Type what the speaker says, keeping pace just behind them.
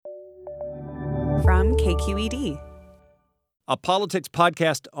from KQED. A politics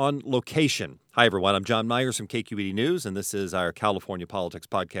podcast on location. Hi, everyone. I'm John Myers from KQED News, and this is our California Politics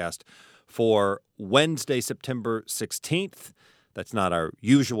Podcast for Wednesday, September 16th. That's not our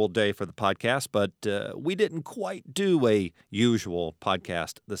usual day for the podcast, but we didn't quite do a usual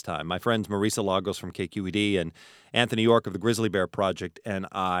podcast this time. My friends Marisa Lagos from KQED and Anthony York of the Grizzly Bear Project and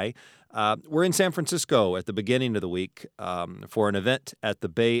I were in San Francisco at the beginning of the week for an event at the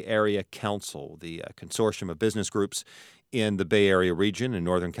Bay Area Council, the consortium of business groups in the Bay Area region in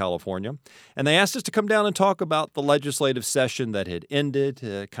Northern California. And they asked us to come down and talk about the legislative session that had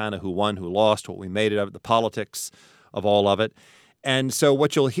ended, kind of who won, who lost, what we made of it, the politics of all of it. And so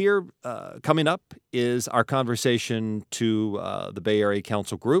what you'll hear coming up is our conversation to the Bay Area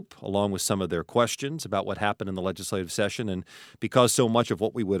Council group, along with some of their questions about what happened in the legislative session. And because so much of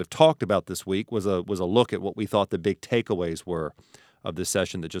what we would have talked about this week was a look at what we thought the big takeaways were of this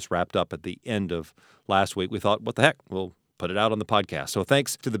session that just wrapped up at the end of last week, we thought, what the heck, we'll put it out on the podcast. So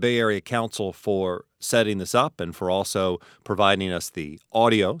thanks to the Bay Area Council for setting this up and for also providing us the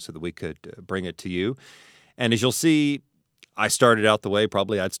audio so that we could bring it to you. And as you'll see, I started out the way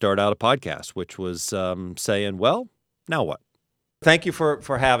probably I'd start out a podcast, which was saying, well, now what? Thank you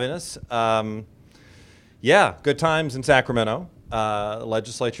for having us. Good times in Sacramento. The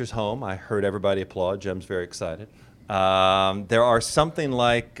legislature's home. I heard everybody applaud. Jim's very excited. There are something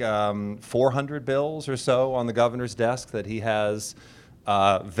like 400 bills or so on the governor's desk that he has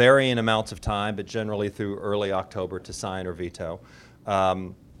varying amounts of time, but generally through early October to sign or veto.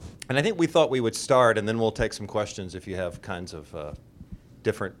 And I think we thought we would start, and then we'll take some questions if you have kinds of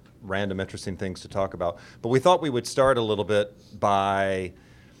different random interesting things to talk about. But we thought we would start a little bit by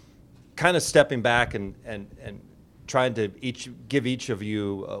kind of stepping back and trying to give each of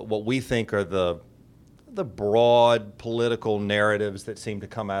you what we think are the broad political narratives that seem to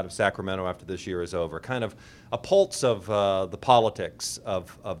come out of Sacramento after this year is over, kind of a pulse of the politics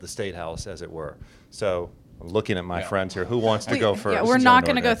of the State House, as it were. So I'm looking at my friends here. Who wants to go first? Yeah, we're not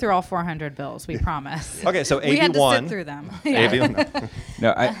going to go through all 400 bills, we promise. Okay, so AB1. We had to sit through them. AB1.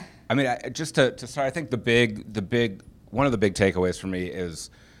 No, I mean, just to start, I think one of the big takeaways for me is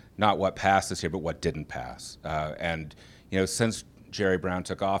not what passed this year, but what didn't pass. And since Jerry Brown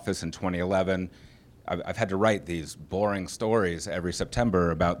took office in 2011, I've had to write these boring stories every September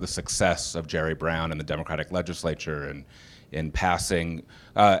about the success of Jerry Brown and the Democratic legislature and in passing.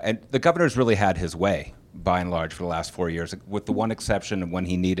 And the governor's really had his way, by and large, for the last 4 years, with the one exception of when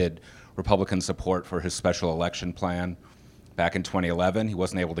he needed Republican support for his special election plan back in 2011. He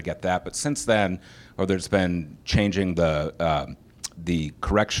wasn't able to get that. But since then, whether it's been changing the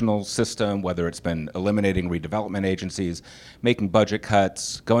correctional system, whether it's been eliminating redevelopment agencies, making budget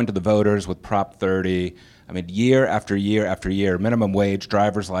cuts, going to the voters with Prop 30, I mean, year after year after year, minimum wage,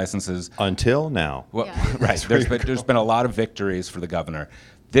 driver's licenses. Until now. Well, yeah. Right. There's been a lot of victories for the governor.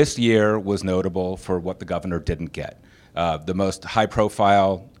 This year was notable for what the governor didn't get. The most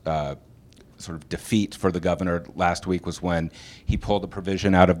high-profile sort of defeat for the governor last week was when he pulled a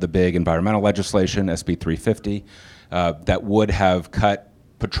provision out of the big environmental legislation, SB 350, that would have cut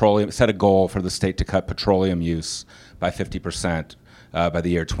petroleum, set a goal for the state to cut petroleum use by 50% by the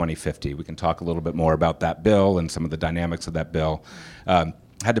year 2050. We can talk a little bit more about that bill and some of the dynamics of that bill.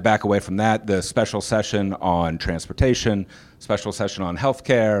 Had to back away from that. The special session on transportation, special session on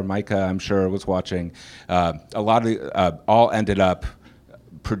healthcare, Micah, I'm sure, was watching. A lot of all ended up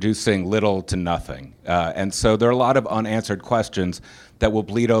producing little to nothing. And so there are a lot of unanswered questions that will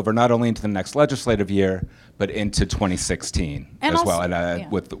bleed over not only into the next legislative year, but into 2016 and as also, well, and yeah.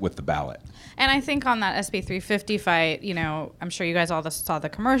 with the ballot. And I think on that SB 350 fight, I'm sure you guys all saw the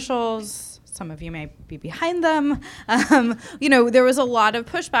commercials. Some of you may be behind them. There was a lot of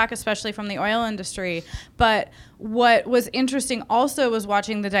pushback, especially from the oil industry. But what was interesting also was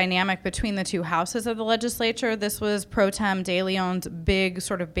watching the dynamic between the two houses of the legislature. This was Pro Tem De Leon's big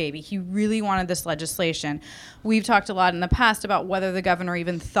sort of baby. He really wanted this legislation. We've talked a lot in the past about whether the governor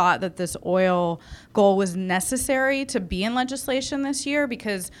even thought that this oil goal was necessary to be in legislation this year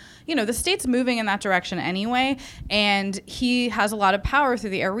because, the state's moving in that direction anyway, and he has a lot of power through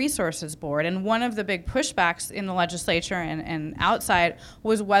the Air Resources Board. And one of the big pushbacks in the legislature and outside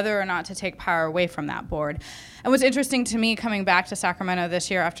was whether or not to take power away from that board. And what's interesting to me coming back to Sacramento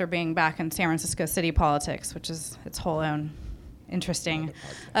this year after being back in San Francisco city politics, which is its whole own interesting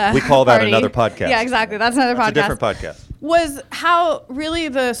we call that party. Another podcast. Yeah, exactly. That's another podcast. A different podcast. Was how really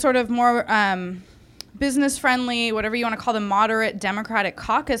the sort of more business-friendly, whatever you want to call the moderate Democratic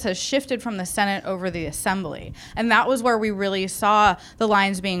caucus has shifted from the Senate over the Assembly. And that was where we really saw the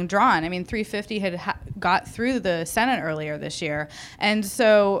lines being drawn. I mean, 350 had got through the Senate earlier this year. And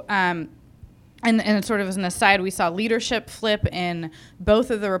so And sort of as an aside, we saw leadership flip in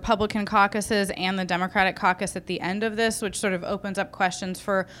both of the Republican caucuses and the Democratic caucus at the end of this, which sort of opens up questions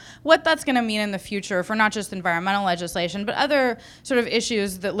for what that's going to mean in the future for not just environmental legislation, but other sort of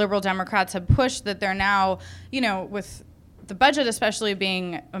issues that liberal Democrats have pushed that they're now, with the budget especially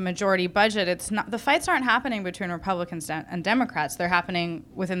being a majority budget, it's not, the fights aren't happening between Republicans and Democrats. They're happening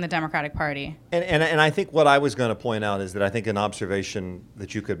within the Democratic Party. And I think what I was going to point out is that I think an observation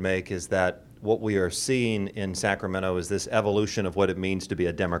that you could make is that what we are seeing in Sacramento is this evolution of what it means to be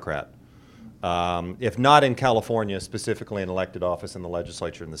a Democrat. If not in California, specifically in elected office in the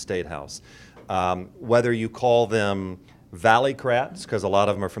legislature and the state house. Whether you call them Valleycrats, because a lot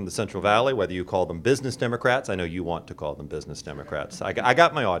of them are from the Central Valley, whether you call them business Democrats, I know you want to call them business Democrats. I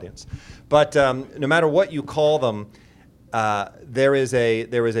got my audience. But no matter what you call them, there is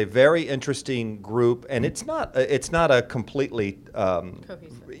a very interesting group, and it's not a completely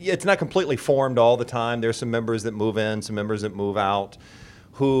it's not completely formed all the time. There's some members that move in, some members that move out,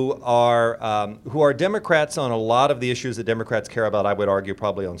 who are Democrats on a lot of the issues that Democrats care about. I would argue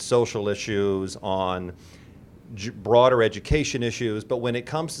probably on social issues, on broader education issues, but when it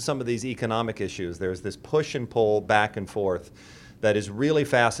comes to some of these economic issues, there's this push and pull back and forth that is really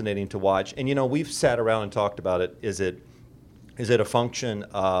fascinating to watch. And we've sat around and talked about it. Is it a function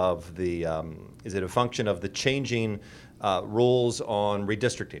of the changing rules on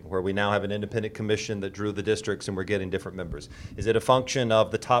redistricting, where we now have an independent commission that drew the districts and we're getting different members? Is it a function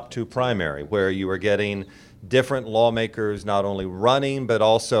of the top two primary, where you are getting different lawmakers not only running, but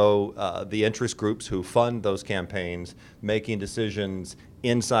also the interest groups who fund those campaigns making decisions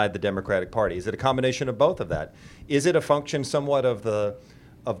inside the Democratic Party? Is it a combination of both of that? Is it a function somewhat of the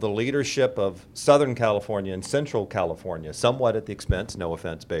leadership of Southern California and Central California, somewhat at the expense, no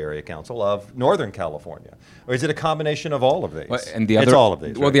offense, Bay Area Council, of Northern California? Or is it a combination of all of these? Well, It's all of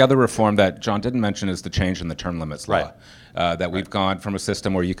these. Well, right? the other reform that John didn't mention is the change in the term limits law. Right. That we've gone from a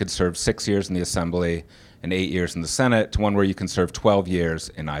system where you could serve 6 years in the Assembly and 8 years in the Senate to one where you can serve 12 years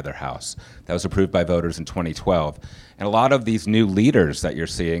in either house. That was approved by voters in 2012. And a lot of these new leaders that you're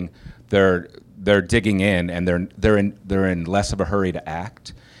seeing, they're digging in, and they're in less of a hurry to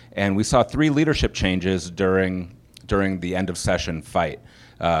act. And we saw 3 leadership changes during the end of session fight.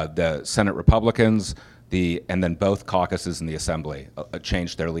 The Senate Republicans, and then both caucuses in the Assembly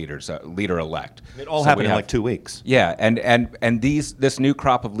changed their leaders, leader-elect. It all happened in like 2 weeks. Yeah, and this new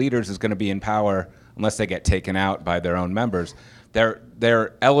crop of leaders is going to be in power unless they get taken out by their own members.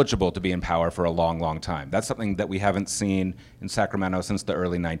 They're eligible to be in power for a long, long time. That's something that we haven't seen in Sacramento since the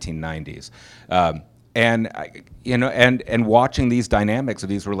early 1990s. And watching these dynamics of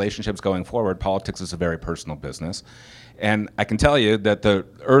these relationships going forward, politics is a very personal business. And I can tell you that the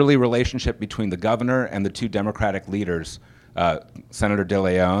early relationship between the governor and the 2 Democratic leaders, Senator De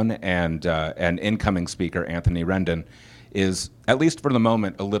Leon and incoming Speaker Anthony Rendon, is, at least for the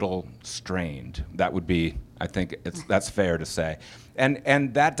moment, a little strained. That would be, I think that's fair to say.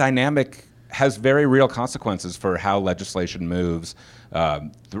 And that dynamic has very real consequences for how legislation moves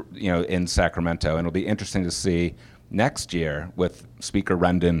in Sacramento. And it'll be interesting to see next year, with Speaker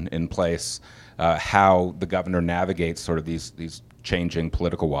Rendon in place, how the governor navigates sort of these changing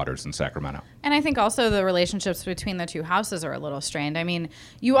political waters in Sacramento. And I think also the relationships between the 2 houses are a little strained. I mean,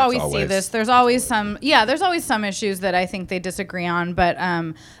 you always see this. There's always some issues that I think they disagree on. But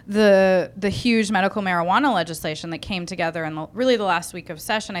the huge medical marijuana legislation that came together in the last week of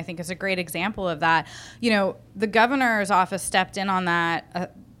session, I think, is a great example of that. The governor's office stepped in on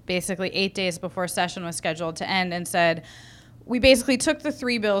that basically 8 days before session was scheduled to end and said, we basically took the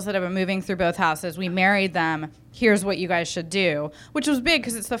 3 bills that have been moving through both houses, we married them, here's what you guys should do, which was big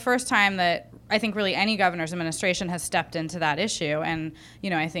because it's the first time that I think really any governor's administration has stepped into that issue. And,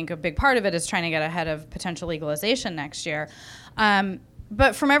 I think a big part of it is trying to get ahead of potential legalization next year.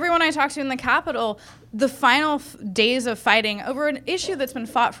 But from everyone I talked to in the Capitol, the final days of fighting over an issue that's been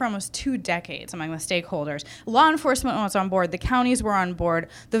fought for almost 2 decades among the stakeholders. Law enforcement was on board, the counties were on board,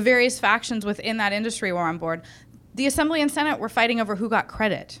 the various factions within that industry were on board. The Assembly and Senate were fighting over who got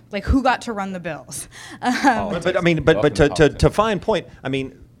credit, like who got to run the bills. But to find point, I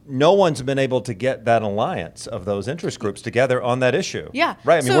mean, no one's been able to get that alliance of those interest groups together on that issue. Yeah.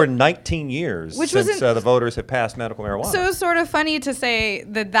 Right. I mean, we're 19 years since the voters have passed medical marijuana. So it's sort of funny to say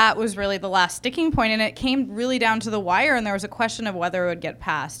that was really the last sticking point, and it came really down to the wire, and there was a question of whether it would get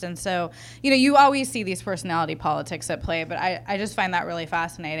passed. And so, you always see these personality politics at play, but I just find that really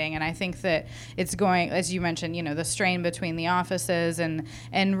fascinating. And I think that it's going, as you mentioned, the strain between the offices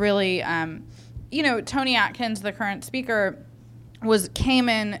and really, Toni Atkins, the current speaker, came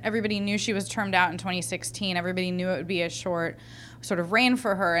in, everybody knew she was termed out in 2016. Everybody knew it would be a short sort of reign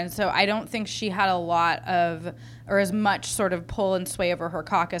for her. And so I don't think she had a lot of, or as much sort of pull and sway over her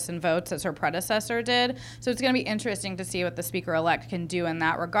caucus and votes as her predecessor did. So it's going to be interesting to see what the Speaker-elect can do in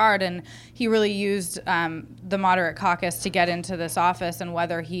that regard. And he really used the moderate caucus to get into this office, and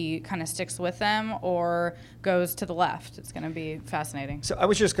whether he kind of sticks with them or goes to the left. It's going to be fascinating. So I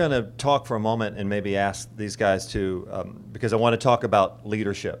was just going to talk for a moment and maybe ask these guys to, because I want to talk about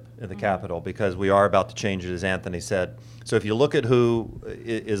leadership in the Capitol, because we are about to change it, as Anthony said. So if you look at who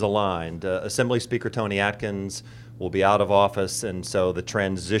is aligned, Assembly Speaker Tony Atkins will be out of office, and so the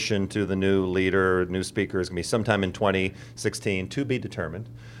transition to the new leader, new speaker, is going to be sometime in 2016, to be determined.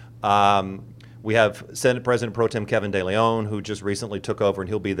 We have Senate President Pro Tem Kevin De Leon, who just recently took over, and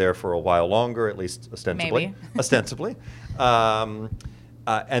he'll be there for a while longer, at least ostensibly. Maybe. Ostensibly. And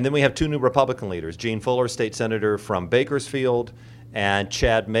then we have two new Republican leaders, Gene Fuller, state senator from Bakersfield, and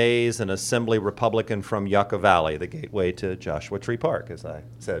Chad Mays, an Assembly Republican from Yucca Valley, the gateway to Joshua Tree Park, as I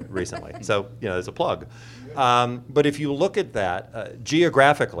said recently. So, there's a plug. But if you look at that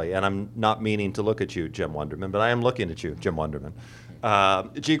geographically, and I'm not meaning to look at you, Jim Wunderman, but I am looking at you, Jim Wunderman.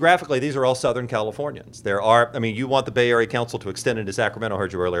 Geographically, these are all Southern Californians. You want the Bay Area Council to extend into Sacramento, I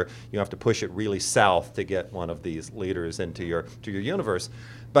heard you earlier. You have to push it really south to get one of these leaders into your universe.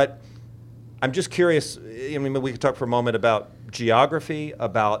 But I'm just curious, we could talk for a moment about geography,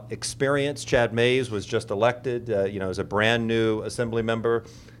 about experience. Chad Mays was just elected, as a brand new Assembly member.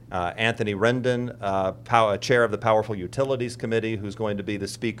 Anthony Rendon, chair of the Powerful Utilities Committee, who's going to be the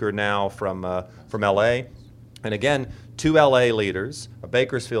speaker now from L.A., and again, two L.A. leaders, a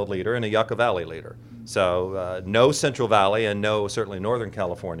Bakersfield leader and a Yucca Valley leader. So no Central Valley and no certainly Northern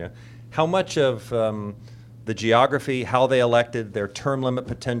California. How much of the geography, how they elected, their term limit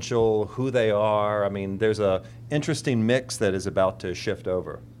potential, who they are, there's a interesting mix that is about to shift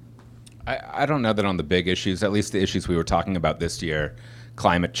over. I don't know that on the big issues, at least the issues we were talking about this year,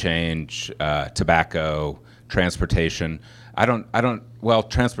 climate change, tobacco, transportation. Well,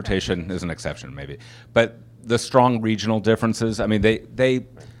 transportation is an exception maybe, but the strong regional differences,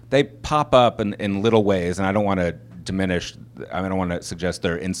 they pop up in little ways, and I don't want to diminish, I don't want to suggest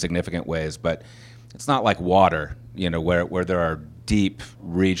they're insignificant ways, but it's not like water, where there are deep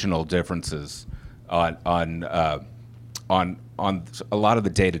regional differences on a lot of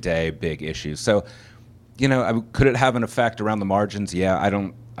the day-to-day big issues. So, could it have an effect around the margins? Yeah, I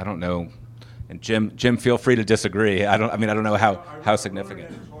don't know. And Jim, feel free to disagree. I don't know how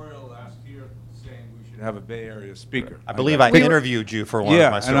significant. Have a Bay Area speaker. I believe I interviewed you for one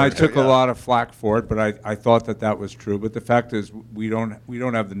of my stories. And I took a lot of flack for it, but I thought that was true. But the fact is, we don't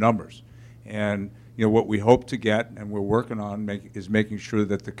have the numbers, and what we hope to get, and we're working on, is making sure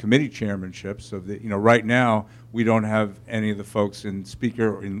that the committee chairmanships of the right now we don't have any of the folks in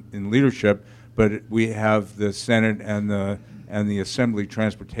speaker or in leadership, but we have the Senate and the Assembly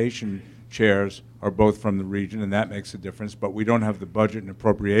transportation chairs are both from the region, and that makes a difference. But we don't have the budget and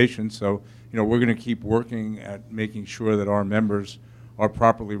appropriations, so we're going to keep working at making sure that our members are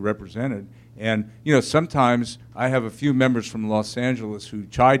properly represented. And sometimes I have a few members from Los Angeles who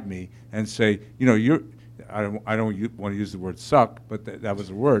chide me and say, I don't want to use the word "suck," but that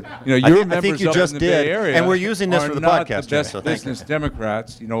was a word. Your members up in the Bay Area, and we're using this for the podcast. The best business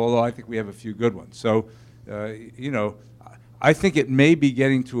Democrats, although I think we have a few good ones. So, I think it may be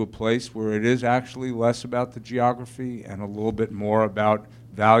getting to a place where it is actually less about the geography and a little bit more about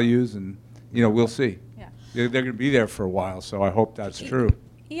values, and we'll see. Yeah. They're going to be there for a while, so I hope that's true.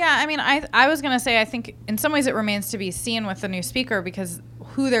 Yeah, I was going to say, I think in some ways it remains to be seen with the new speaker, because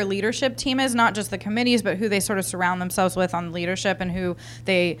who their leadership team is, not just the committees, but who they sort of surround themselves with on leadership, and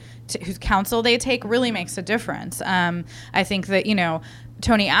whose counsel they take really makes a difference. I think that,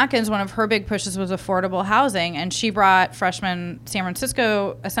 Tony Atkins, one of her big pushes was affordable housing, and she brought freshman San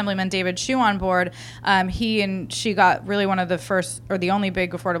Francisco Assemblyman David Hsu on board. He and she got really one of the first, or the only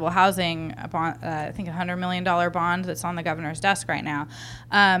big affordable housing bond, I think $100 million bond that's on the governor's desk right now.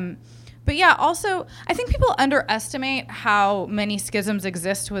 But yeah, also, I think people underestimate how many schisms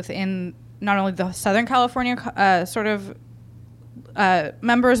exist within not only the Southern California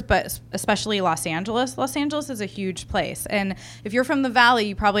members, but especially Los Angeles. Los Angeles is a huge place, and if you're from the Valley,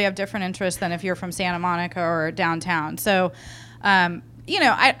 you probably have different interests than if you're from Santa Monica or downtown. So, I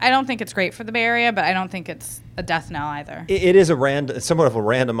don't think it's great for the Bay Area, but I don't think it's a death knell either. It is somewhat of a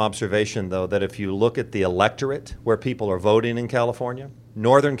random observation, though, that if you look at the electorate where people are voting in California,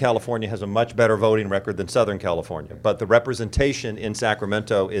 Northern California has a much better voting record than Southern California, but the representation in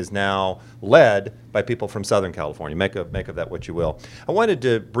Sacramento is now led by people from Southern California. Make of that what you will. I wanted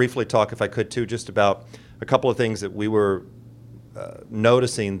to briefly talk, if I could, too, just about a couple of things that we were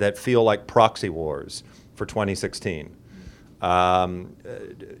noticing that feel like proxy wars for 2016.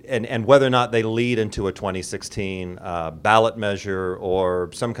 and whether or not they lead into a 2016 ballot measure or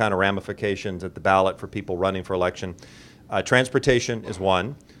some kind of ramifications at the ballot for people running for election. Transportation is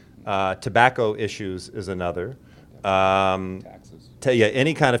one. Tobacco issues is another. Taxes.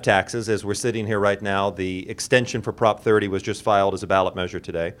 Any kind of taxes. As we're sitting here right now, the extension for Prop 30 was just filed as a ballot measure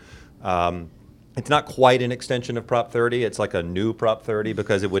today. It's not quite an extension of Prop 30. It's like a new Prop 30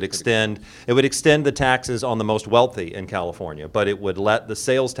 because it would extend the taxes on the most wealthy in California, but it would let the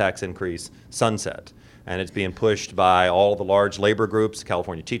sales tax increase sunset. And it's being pushed by all the large labor groups,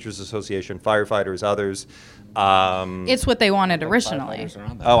 California Teachers Association, firefighters, others. It's what they wanted originally.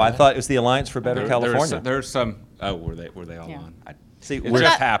 I thought it was the Alliance for Better California. There's some. Oh, were they all Yeah. on? See, It we're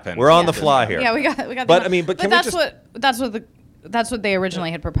just happened. We're on Yeah. the fly here. Yeah, we got. But, the- I mean, but can we that's what they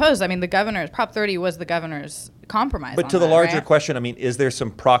originally had proposed. I mean, the governor's Prop 30 was the governor's compromise. But on to the that, larger right? question, I mean, is there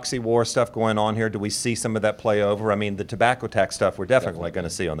some proxy war stuff going on here? Do we see some of that play over? I mean, the tobacco tax stuff we're definitely going to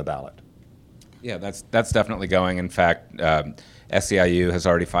see on the ballot. Yeah, that's definitely going. In fact, SEIU has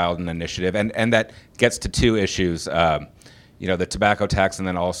already filed an initiative, and that gets to two issues. The tobacco tax, and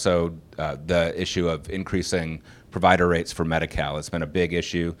then also the issue of increasing provider rates for Medi-Cal. It's been a big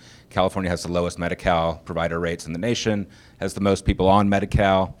issue. California has the lowest Medi-Cal provider rates in the nation, has the most people on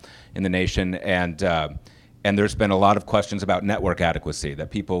Medi-Cal in the nation, and there's been a lot of questions about network adequacy,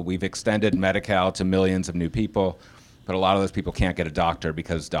 that we've extended Medi-Cal to millions of new people, but a lot of those people can't get a doctor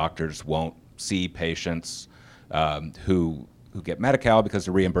because doctors won't see patients who get Medi-Cal because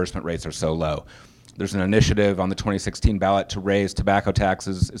the reimbursement rates are so low. There's an initiative on the 2016 ballot to raise tobacco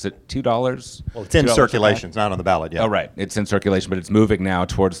taxes. Is it $2? Well, it's in $2 circulation. It's not on the ballot yet. Oh, right. It's in circulation, but it's moving now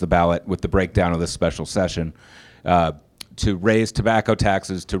towards the ballot with the breakdown of this special session to raise tobacco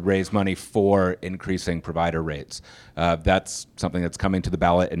taxes, to raise money for increasing provider rates. That's something that's coming to the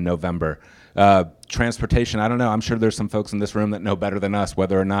ballot in November. Transportation, I don't know. I'm sure there's some folks in this room that know better than us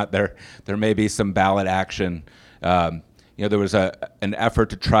whether or not there may be some ballot action. There was an effort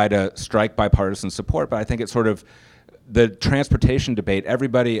to try to strike bipartisan support, but I think it's sort of the transportation debate.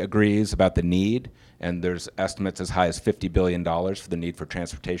 Everybody agrees about the need, and there's estimates as high as $50 billion for the need for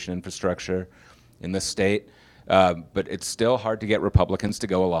transportation infrastructure in this state. But it's still hard to get Republicans to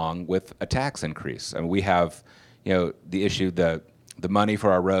go along with a tax increase. And we have, the issue, the money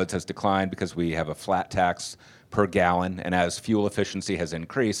for our roads has declined because we have a flat tax per gallon, and as fuel efficiency has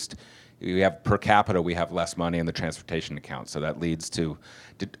increased, we have per capita, we have less money in the transportation account, so that leads to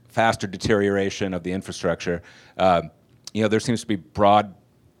faster deterioration of the infrastructure. There seems to be broad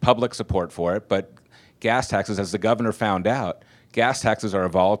public support for it, but gas taxes, as the governor found out, gas taxes are a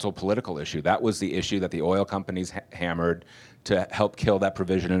volatile political issue. That was the issue that the oil companies hammered to help kill that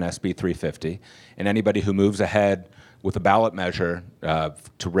provision in SB 350. And anybody who moves ahead with a ballot measure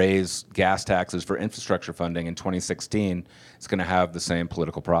to raise gas taxes for infrastructure funding in 2016 is going to have the same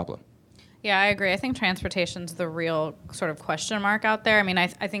political problem. Yeah, I agree. I think transportation's the real sort of question mark out there. I mean, I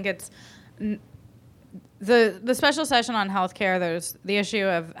think it's the special session on healthcare. There's the issue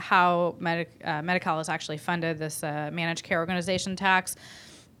of how Medi-Cal is actually funded, this managed care organization tax.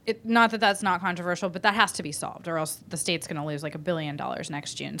 Not that that's not controversial, but that has to be solved, or else the state's going to lose like $1 billion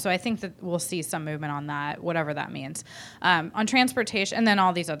next June. So I think that we'll see some movement on that, whatever that means. On transportation, and then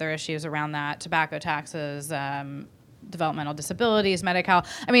all these other issues around that, tobacco taxes, developmental disabilities, Medi-Cal.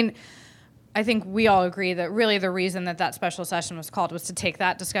 I mean, I think we all agree that really the reason that special session was called was to take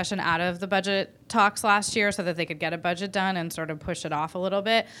that discussion out of the budget talks last year so that they could get a budget done and sort of push it off a little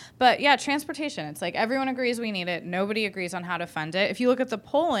bit. But yeah, transportation, it's like everyone agrees we need it. Nobody agrees on how to fund it. If you look at the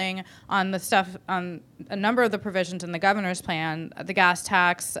polling on the stuff, on a number of the provisions in the governor's plan, the gas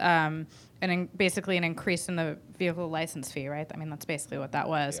tax, basically an increase in the vehicle license fee, right? I mean, that's basically what that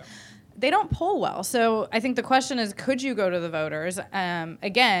was. Yeah. They don't poll well. So I think the question is, could you go to the voters?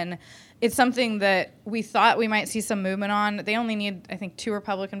 Again, it's something that we thought we might see some movement on. They only need, I think, 2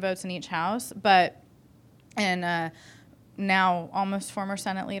 Republican votes in each house. Now almost former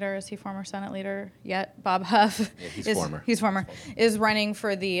Senate leader, is he former Senate leader yet? Bob Huff. Yeah, he's former. Is running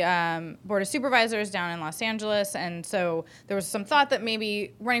for the Board of Supervisors down in Los Angeles. And so there was some thought that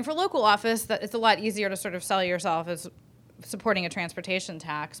maybe running for local office, that it's a lot easier to sort of sell yourself as supporting a transportation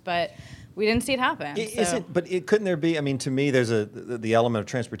tax, but we didn't see it happen. Couldn't there be? I mean, to me, there's the element of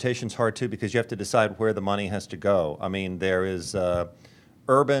transportation is hard too because you have to decide where the money has to go. I mean, there is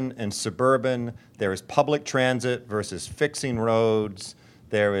urban and suburban. There is public transit versus fixing roads.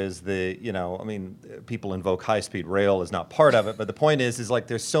 There is people invoke high-speed rail as not part of it, but the point is like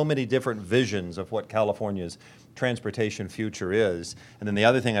there's so many different visions of what California's transportation future is. And then the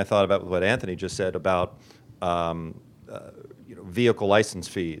other thing I thought about with what Anthony just said about vehicle license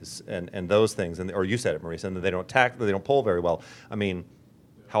fees and those things, or you said it, Marisa, and they don't poll very well. I mean,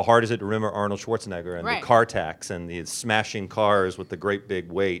 how hard is it to remember Arnold Schwarzenegger and Right. the car tax and the smashing cars with the great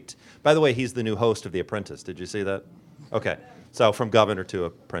big weight? By the way, he's the new host of The Apprentice. Did you see that? Okay, so from governor to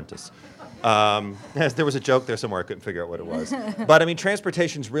apprentice. There was a joke there somewhere. I couldn't figure out what it was. But I mean,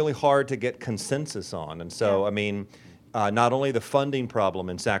 transportation's really hard to get consensus on, and so I mean, not only the funding problem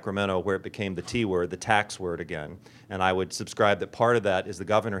in Sacramento, where it became the T word, the tax word again, and I would subscribe that part of that is the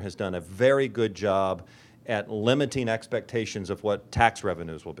governor has done a very good job at limiting expectations of what tax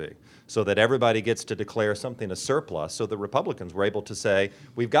revenues will be, so that everybody gets to declare something a surplus, so the Republicans were able to say,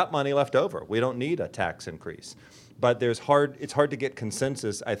 we've got money left over. We don't need a tax increase. But it's hard to get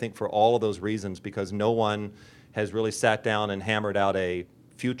consensus, I think, for all of those reasons, because no one has really sat down and hammered out a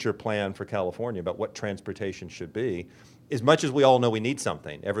future plan for California about what transportation should be. As much as we all know we need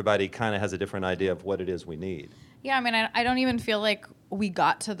something, everybody kind of has a different idea of what it is we need. Yeah, I mean, I don't even feel like we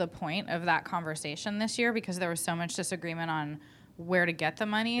got to the point of that conversation this year because there was so much disagreement on where to get the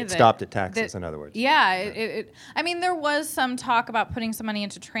money. It stopped at taxes, in other words. Yeah, I mean, there was some talk about putting some money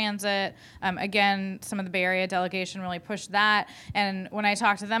into transit. Again, some of the Bay Area delegation really pushed that. And when I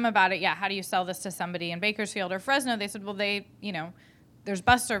talked to them about it, yeah, how do you sell this to somebody in Bakersfield or Fresno? They said, well, there's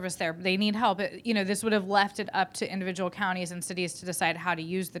bus service there. They need help. This would have left it up to individual counties and cities to decide how to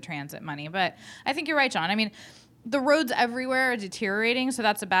use the transit money. But I think you're right, John. I mean, the roads everywhere are deteriorating, so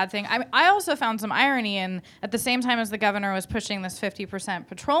that's a bad thing. I also found some irony in, at the same time as the governor was pushing this 50%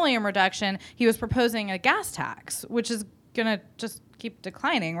 petroleum reduction, he was proposing a gas tax, which is going to just keep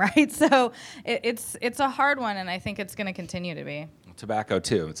declining, right? So it's a hard one, and I think it's going to continue to be. Tobacco,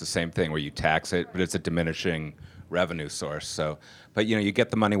 too. It's the same thing where you tax it, but it's a diminishing revenue source. So, but you get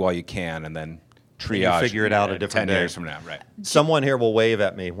the money while you can, and then triage. You figure it out a different 10 day. years from now, right? Someone here will wave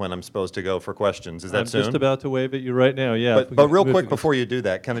at me when I'm supposed to go for questions. Is that I'm soon? just about to wave at you right now. Yeah. But real quick before you do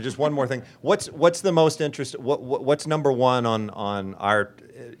that, kind of just one more thing. What's the most interest? What's number one on our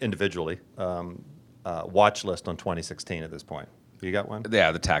individually watch list on 2016 at this point? You got one?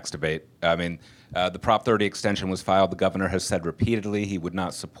 Yeah, the tax debate. I mean, the Prop 30 extension was filed. The governor has said repeatedly he would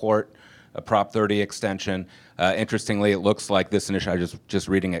not support a Prop 30 extension. Interestingly, it looks like this initiative, just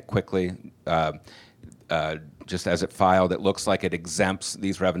reading it quickly, just as it filed, it looks like it exempts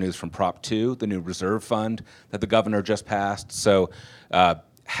these revenues from Prop 2, the new reserve fund that the governor just passed. So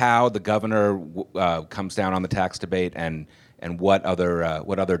how the governor comes down on the tax debate and what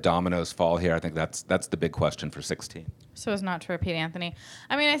other dominoes fall here, I think that's the big question for 16. So as not to repeat Anthony,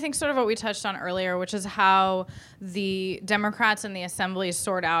 I mean, I think sort of what we touched on earlier, which is how the Democrats in the Assembly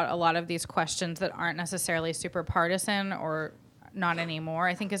sort out a lot of these questions that aren't necessarily super partisan or not anymore,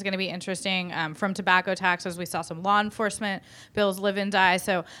 I think is going to be interesting. From tobacco taxes, we saw some law enforcement bills live and die.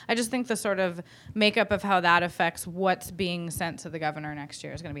 So I just think the sort of makeup of how that affects what's being sent to the governor next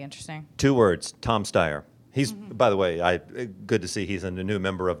year is going to be interesting. 2 words, Tom Steyer. He's, by the way, good to see he's a new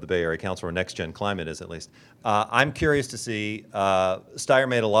member of the Bay Area Council, or Next Gen Climate is at least. I'm curious to see, Steyer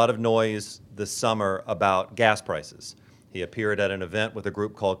made a lot of noise this summer about gas prices. He appeared at an event with a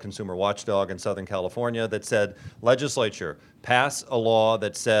group called Consumer Watchdog in Southern California that said, legislature, pass a law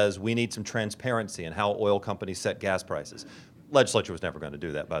that says we need some transparency in how oil companies set gas prices. Legislature was never going to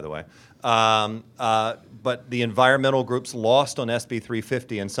do that, by the way. But the environmental groups lost on SB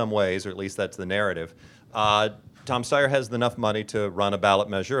 350 in some ways, or at least that's the narrative. Tom Steyer has enough money to run a ballot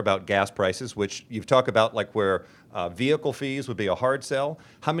measure about gas prices, which you've talked about, like where vehicle fees would be a hard sell.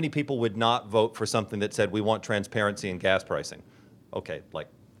 How many people would not vote for something that said we want transparency in gas pricing? Okay, like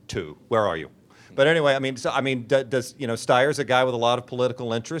 2. Where are you? But anyway, does Steyer's a guy with a lot of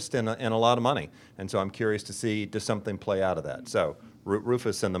political interest and a lot of money, and so I'm curious to see does something play out of that. So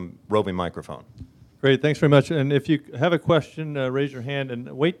Rufus and the roving microphone. Great, thanks very much. And if you have a question, raise your hand and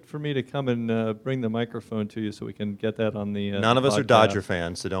wait for me to come and bring the microphone to you so we can get that on the None of us are Dodger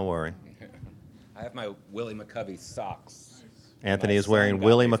fans, so don't worry. I have my Willie McCovey socks. Anthony My is wearing son got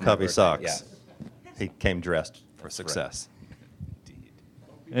Willie me for my McCovey birthday. socks. Yeah. He came dressed for That's success. Indeed.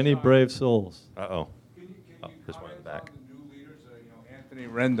 Any brave souls? Uh-oh. Can you There's one in the back. comment on the new leaders, Anthony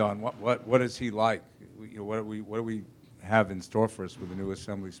Rendon? What is he like? What do we have in store for us with the new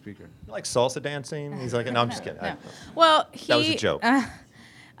Assembly Speaker? You like salsa dancing? He's like, no, I'm just kidding. No. Well, That was a joke.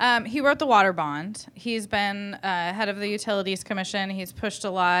 He wrote the water bond. He's been head of the Utilities Commission. He's pushed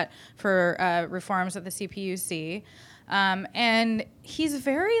a lot for reforms at the CPUC. And he's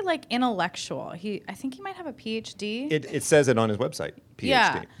very intellectual. I think he might have a PhD. It says it on his website, PhD.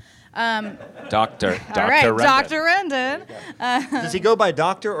 Yeah. Dr. All right, Rendon. Dr. Rendon. Does he go by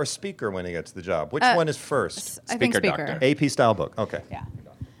doctor or speaker when he gets the job? Which one is first? I think Speaker, speaker. doctor. AP style book. Okay. Yeah.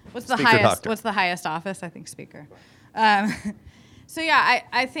 What's the Speaker highest? doctor. What's the highest office? I think speaker. So yeah,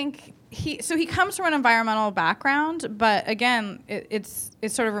 I think he comes from an environmental background, but again, it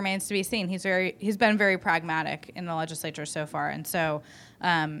sort of remains to be seen. He's been very pragmatic in the legislature so far, and so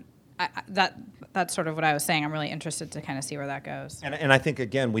that's sort of what I was saying. I'm really interested to kind of see where that goes. And I think,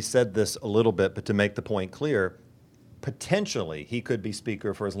 again, we said this a little bit, but to make the point clear, potentially he could be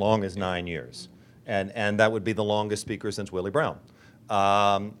Speaker for as long as 9 years. And that would be the longest Speaker since Willie Brown.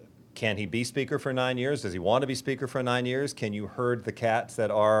 Can he be Speaker for 9 years? Does he want to be Speaker for 9 years? Can you herd the cats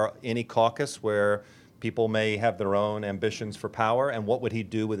that are any caucus where people may have their own ambitions for power? And what would he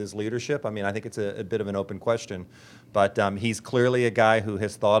do with his leadership? I mean, I think it's a bit of an open question. But he's clearly a guy who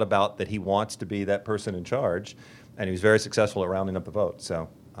has thought about that he wants to be that person in charge. And he was very successful at rounding up the vote. So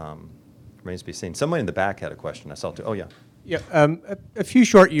remains to be seen. Someone in the back had a question. I saw too. Oh, yeah. Yeah, a few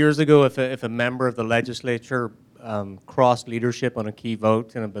short years ago, if a member of the legislature crossed leadership on a key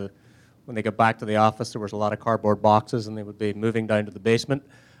vote, when they got back to the office, there was a lot of cardboard boxes, and they would be moving down to the basement.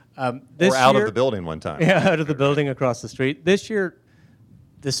 Or out of the building one time. Yeah, out of the building across the street. This year,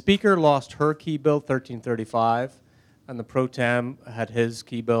 the Speaker lost her key bill, 1335, and the pro tem had his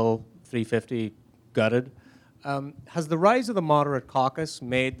key bill, 350, gutted. Has the rise of the moderate caucus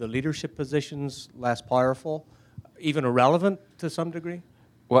made the leadership positions less powerful, even irrelevant to some degree?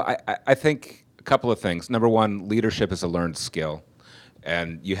 Well, I think a couple of things. Number one, leadership is a learned skill,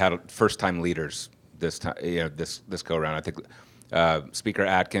 and you had first-time leaders this time. This go around. I think Speaker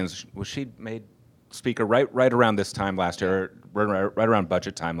Atkins, was she made Speaker right around this time last year, right around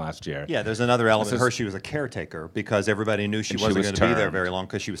budget time last year? Yeah, there's another element. She was a caretaker because everybody knew she wasn't going to be there very long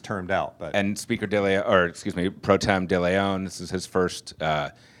because she was termed out. But and Speaker Pro Tem De Leon, this is his first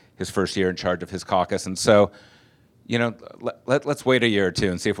year in charge of his caucus, and so. Let's wait a year or two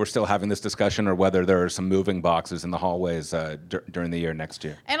and see if we're still having this discussion or whether there are some moving boxes in the hallways during the year next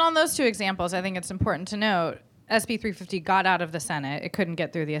year. And on those two examples, I think it's important to note, SB 350 got out of the Senate. It couldn't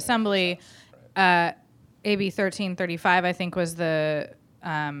get through the Assembly. AB 1335, I think, was the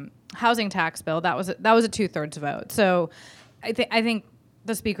housing tax bill. That was a 2/3 vote. So I think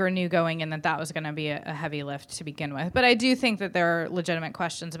the Speaker knew going in that was going to be a heavy lift to begin with. But I do think that there are legitimate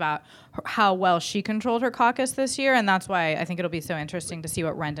questions about how well she controlled her caucus this year, and that's why I think it'll be so interesting to see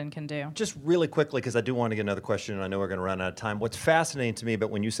what Rendon can do. Just really quickly, because I do want to get another question, and I know we're going to run out of time. What's fascinating to me,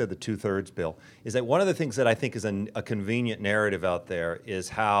 but when you said the 2/3 bill, is that one of the things that I think is a convenient narrative out there is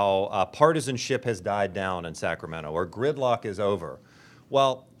how partisanship has died down in Sacramento, or gridlock is over.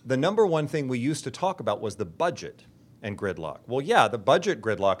 Well, the number one thing we used to talk about was the budget and gridlock. Well, yeah, the budget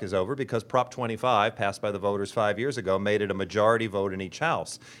gridlock is over because Prop 25, passed by the voters 5 years ago, made it a majority vote in each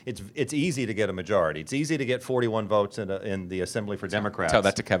house. It's easy to get a majority. It's easy to get 41 votes in the Assembly for Democrats. Tell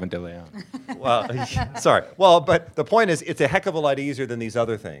that to Kevin De Leon. Well, sorry. Well, but the point is, it's a heck of a lot easier than these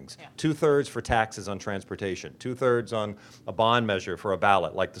other things. Yeah. 2/3 for taxes on transportation, 2/3 on a bond measure for a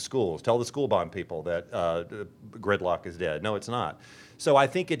ballot, like the schools. Tell the school bond people that gridlock is dead. No, it's not. So I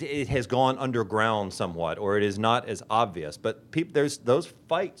think it has gone underground somewhat, or it is not as obvious. But those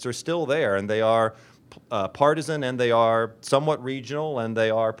fights are still there, and they are partisan, and they are somewhat regional, and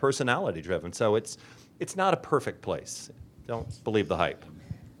they are personality driven. So it's not a perfect place. Don't believe the hype.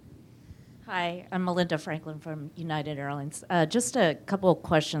 Hi, I'm Melinda Franklin from United Airlines. Just a couple of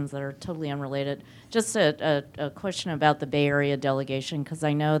questions that are totally unrelated. Just a question about the Bay Area delegation, because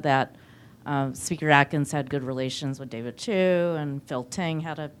I know that Speaker Atkins had good relations with David Chu, and Phil Ting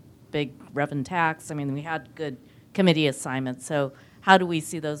had a big revenue tax. I mean, we had good committee assignments. So how do we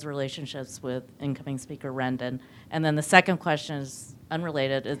see those relationships with incoming Speaker Rendon? And then the second question is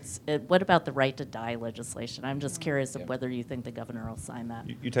unrelated. What about the right to die legislation? I'm just curious of whether you think the governor will sign that.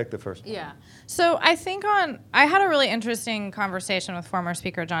 You take the first one. Yeah. So I think I had a really interesting conversation with former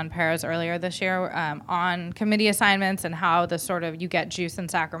Speaker John Perez earlier this year on committee assignments and how you get juice in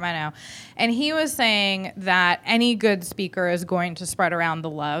Sacramento. And he was saying that any good speaker is going to spread around the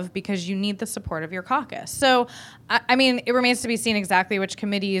love because you need the support of your caucus. So, I mean, it remains to be seen exactly which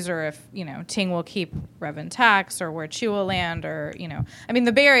committees, or if, Ting will keep revenue tax, or where Chu will land, or, I mean,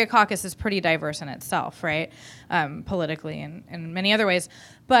 the Bay Area caucus is pretty diverse in itself, right? Politically and in many other ways.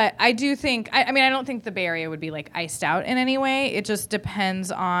 But I do think, I don't think the Bay Area would be iced out in any way. It just depends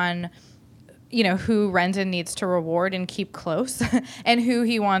on, who Rendon needs to reward and keep close and who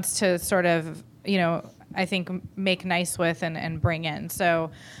he wants to sort of, I think make nice with and bring in.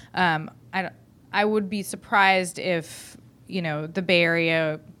 So I would be surprised if, the Bay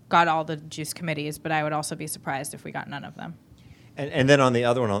Area got all the juice committees, but I would also be surprised if we got none of them. And then on the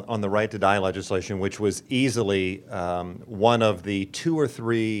other one, on the right to die legislation, which was easily one of the 2 or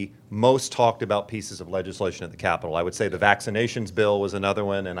 3 most talked about pieces of legislation at the Capitol. I would say the vaccinations bill was another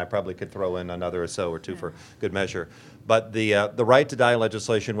one, and I probably could throw in another or so or two for good measure. But the right to die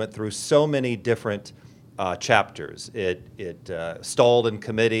legislation went through so many different chapters. It stalled in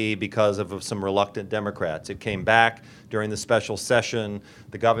committee because of some reluctant Democrats. It came back during the special session.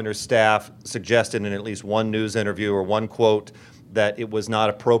 The governor's staff suggested in at least one news interview or one quote that it was not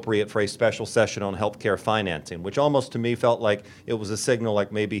appropriate for a special session on health care financing, which almost to me felt like it was a signal like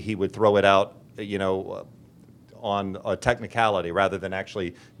maybe he would throw it out, on a technicality rather than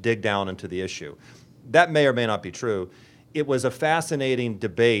actually dig down into the issue. That may or may not be true. It was a fascinating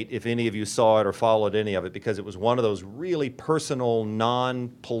debate, if any of you saw it or followed any of it, because it was one of those really personal,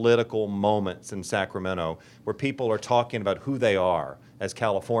 non-political moments in Sacramento where people are talking about who they are as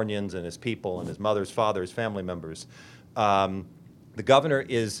Californians and as people and as mothers, fathers, family members. The governor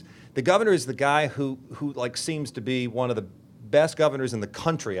is the guy who like seems to be one of the best governors in the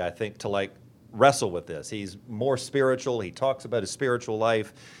country, I think, to like wrestle with this. He's more spiritual. He talks about his spiritual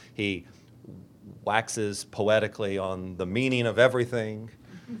life. He waxes poetically on the meaning of everything.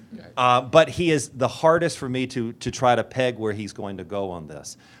 But he is the hardest for me to try to peg where he's going to go on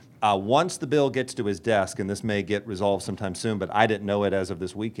this. Once the bill gets to his desk, and this may get resolved sometime soon, but I didn't know it as of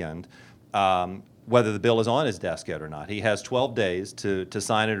this weekend, whether the bill is on his desk yet or not. He has 12 days to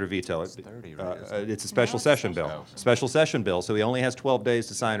sign it or veto it. It's 30, right? It's a special session bill. Special session bill, so he only has 12 days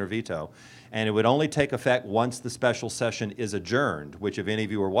to sign or veto. And it would only take effect once the special session is adjourned, which if any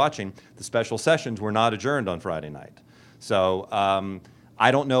of you are watching, the special sessions were not adjourned on Friday night. So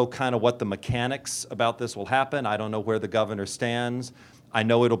I don't know kind of what the mechanics about this will happen. I don't know where the governor stands. I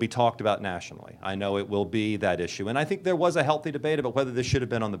know it'll be talked about nationally. I know it will be that issue. And I think there was a healthy debate about whether this should have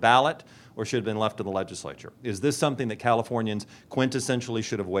been on the ballot or should have been left to the legislature. Is this something that Californians quintessentially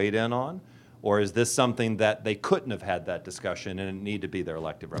should have weighed in on? Or is this something that they couldn't have had that discussion and it need to be their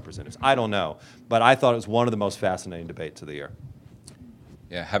elected representatives? I don't know. But I thought it was one of the most fascinating debates of the year.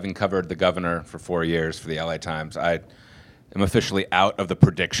 Yeah, having covered the governor for 4 years for the LA Times, I am officially out of the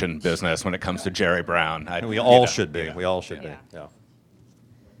prediction business when it comes to Jerry Brown. We all should be. We all should be. Yeah.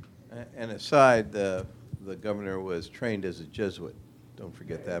 And aside, the governor was trained as a Jesuit. Don't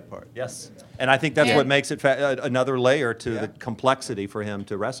forget that part. Yes. And I think that's what makes it another layer to the complexity for him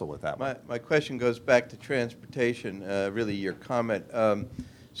to wrestle with that one. My question goes back to transportation, really your comment.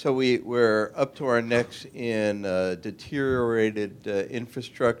 So we're up to our necks in deteriorated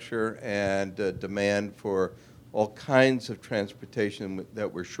infrastructure and demand for all kinds of transportation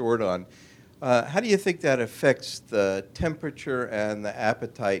that we're short on. How do you think that affects the temperature and the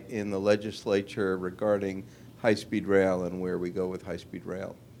appetite in the legislature regarding high-speed rail and where we go with high-speed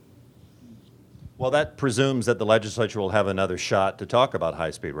rail? Well, that presumes that the legislature will have another shot to talk about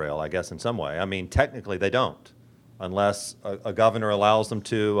high-speed rail, I guess, in some way. I mean, technically they don't, unless a governor allows them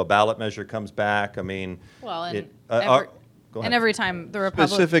to, a ballot measure comes back. I mean, Well, and, go ahead. and every time the Republic...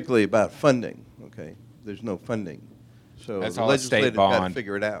 Specifically about funding, okay? There's no funding. So That's the all a state legislative got to bond.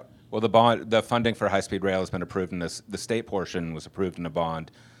 figure it out. Well, the funding for high-speed rail has been approved in this. The state portion was approved in a bond.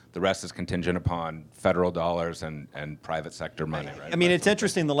 The rest is contingent upon federal dollars and private sector money, right? I mean, it's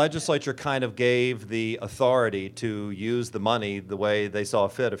interesting. The legislature kind of gave the authority to use the money the way they saw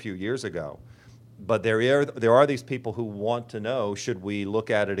fit a few years ago. But there are these people who want to know, should we look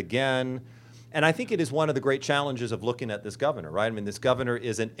at it again? And I think it is one of the great challenges of looking at this governor, right? I mean, this governor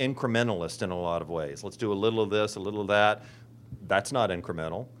is an incrementalist in a lot of ways. Let's do a little of this, a little of that. That's not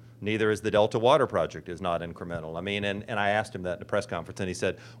incremental. Neither is the Delta Water Project is not incremental. I mean, and I asked him that in a press conference, and he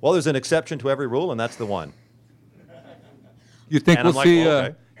said, well, there's an exception to every rule, and that's the one. You think And we'll I'm like, see? well,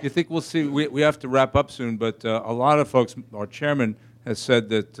 okay. You think we'll see? We have to wrap up soon, but a lot of folks. Our chairman has said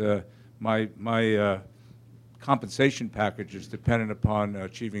that my compensation package is dependent upon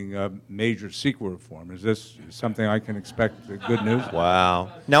achieving major CEQA reform. Is this something I can expect? Good news?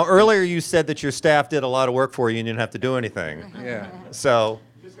 Wow. Now, earlier you said that your staff did a lot of work for you and you didn't have to do anything. Yeah. So,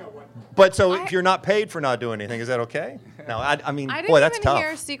 but so if you're not paid for not doing anything, is that okay? No, I mean, I didn't boy, that's even tough.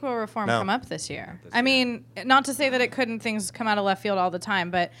 hear CEQA reform No. come up this year. I mean, not to say that it couldn't, things come out of left field all the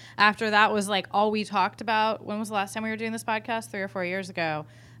time, but after that was like all we talked about. When was the last time we were doing this podcast? 3 or 4 years ago.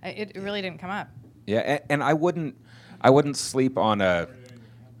 It really didn't come up. Yeah, and I wouldn't sleep on a.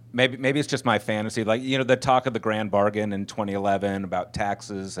 Maybe it's just my fantasy. Like, you know, the talk of the grand bargain in 2011 about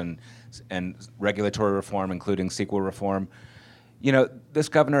taxes and regulatory reform, including CEQA reform. You know, this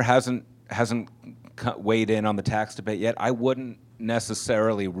governor hasn't weighed in on the tax debate yet. I wouldn't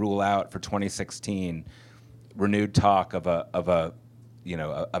necessarily rule out for 2016 renewed talk of a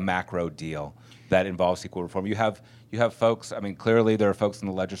a macro deal that involves equal reform. You have folks. I mean, clearly there are folks in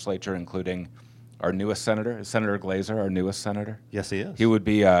the legislature, including our newest senator, is Senator Glazer, our newest senator. Yes, he is. He would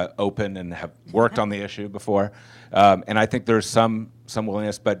be open and have worked on the issue before, and I think there's some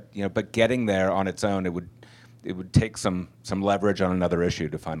willingness, but getting there on its own, it would take some leverage on another issue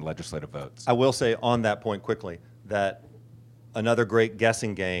to find legislative votes. I will say on that point quickly that another great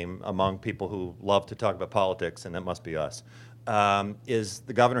guessing game among people who love to talk about politics, and that must be us, is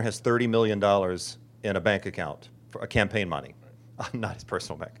the governor has $30 million in a bank account for campaign money. Not his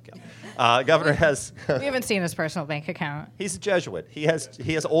personal bank account. Governor has. We haven't seen his personal bank account. He's a Jesuit. He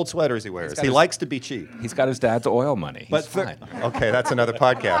has old sweaters he wears. He likes to be cheap. He's got his dad's oil money. He's fine. Okay, that's another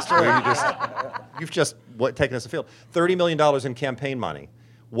podcast where you've just taken us afield. $30 million in campaign money.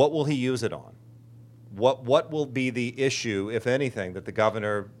 What will he use it on? What will be the issue, if anything, that the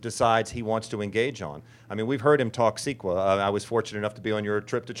governor decides he wants to engage on? I mean, we've heard him talk CEQA. I was fortunate enough to be on your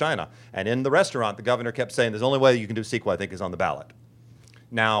trip to China. And in the restaurant, the governor kept saying, the only way you can do CEQA, I think, is on the ballot.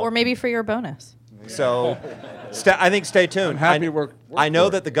 Now, Or maybe for your bonus. so I think stay tuned. I'm happy to work I know for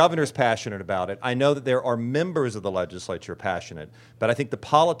it. that the governor's passionate about it. I know that there are members of the legislature passionate. But I think the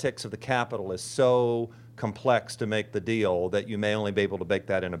politics of the Capitol is so complex to make the deal that you may only be able to make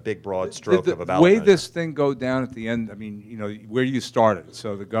that in a big, broad stroke of a The ballot way measure. this thing go down at the end, I mean, where you started.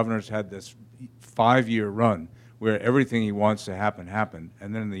 So the governor's had this 5-year run where everything he wants to happen happened,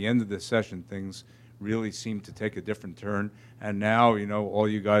 and then in the end of this session, things really seem to take a different turn. And now, all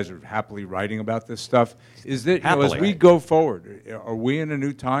you guys are happily writing about this stuff. Is that as Happily. we go forward, are we in a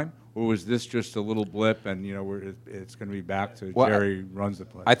new time, or was this just a little blip, and it's going to be back to Well, Jerry runs the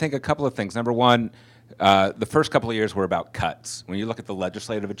place? I think a couple of things. Number one, the first couple of years were about cuts. When you look at the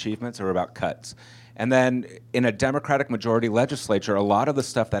legislative achievements, they were about cuts. And then in a Democratic majority legislature, a lot of the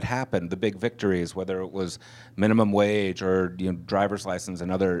stuff that happened, the big victories, whether it was minimum wage or driver's license and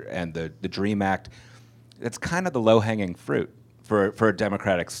the DREAM Act, it's kind of the low-hanging fruit for a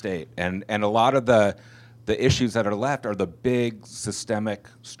Democratic state. And a lot of the issues that are left are the big systemic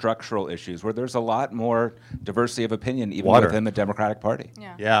structural issues where there's a lot more diversity of opinion even within the Democratic Party.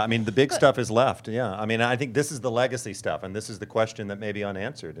 Yeah, I mean, the big stuff is left, yeah. I mean, I think this is the legacy stuff, and this is the question that may be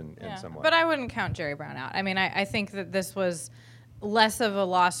unanswered in some way. But I wouldn't count Jerry Brown out. I mean, I think that this was less of a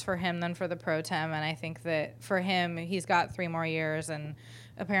loss for him than for the pro tem, and I think that for him, he's got 3 more years and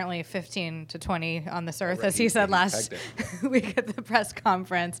apparently 15 to 20 on this earth, as he said last week at the press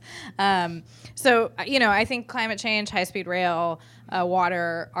conference. So, I think climate change, high-speed rail,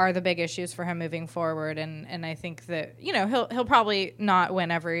 water are the big issues for him moving forward, and I think that, he'll probably not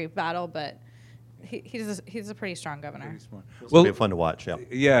win every battle, but he's a pretty strong governor. It'll be fun to watch, yeah.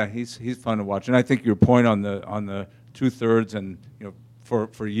 Yeah, he's fun to watch, and I think your point on the 2/3, and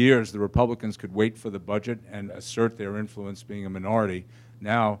for years the Republicans could wait for the budget and assert their influence being a minority.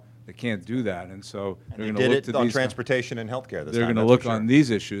 Now they can't do that, and so they're going to look to on these. transportation and healthcare this They're time. going to that's look for sure. on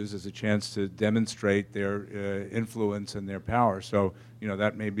these issues as a chance to demonstrate their influence and their power. So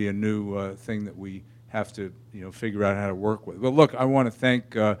that may be a new thing that we have to figure out how to work with. Well, look, I want to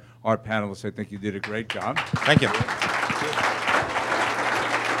thank our panelists. I think you did a great job. Thank you.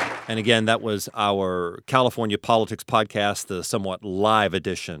 And again, that was our California Politics Podcast, the somewhat live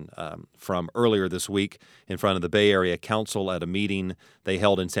edition from earlier this week in front of the Bay Area Council at a meeting they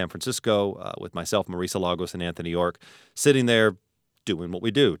held in San Francisco with myself, Marisa Lagos, and Anthony York, sitting there doing what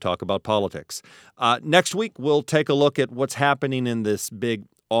we do, talk about politics. Next week, we'll take a look at what's happening in this big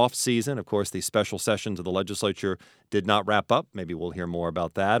off season. Of course, the special sessions of the legislature did not wrap up. Maybe we'll hear more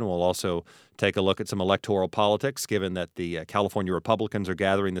about that. And we'll also take a look at some electoral politics, given that the California Republicans are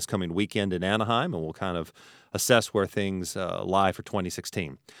gathering this coming weekend in Anaheim, and we'll kind of assess where things lie for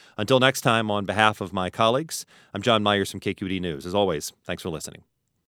 2016. Until next time, on behalf of my colleagues, I'm John Myers from KQED News. As always, thanks for listening.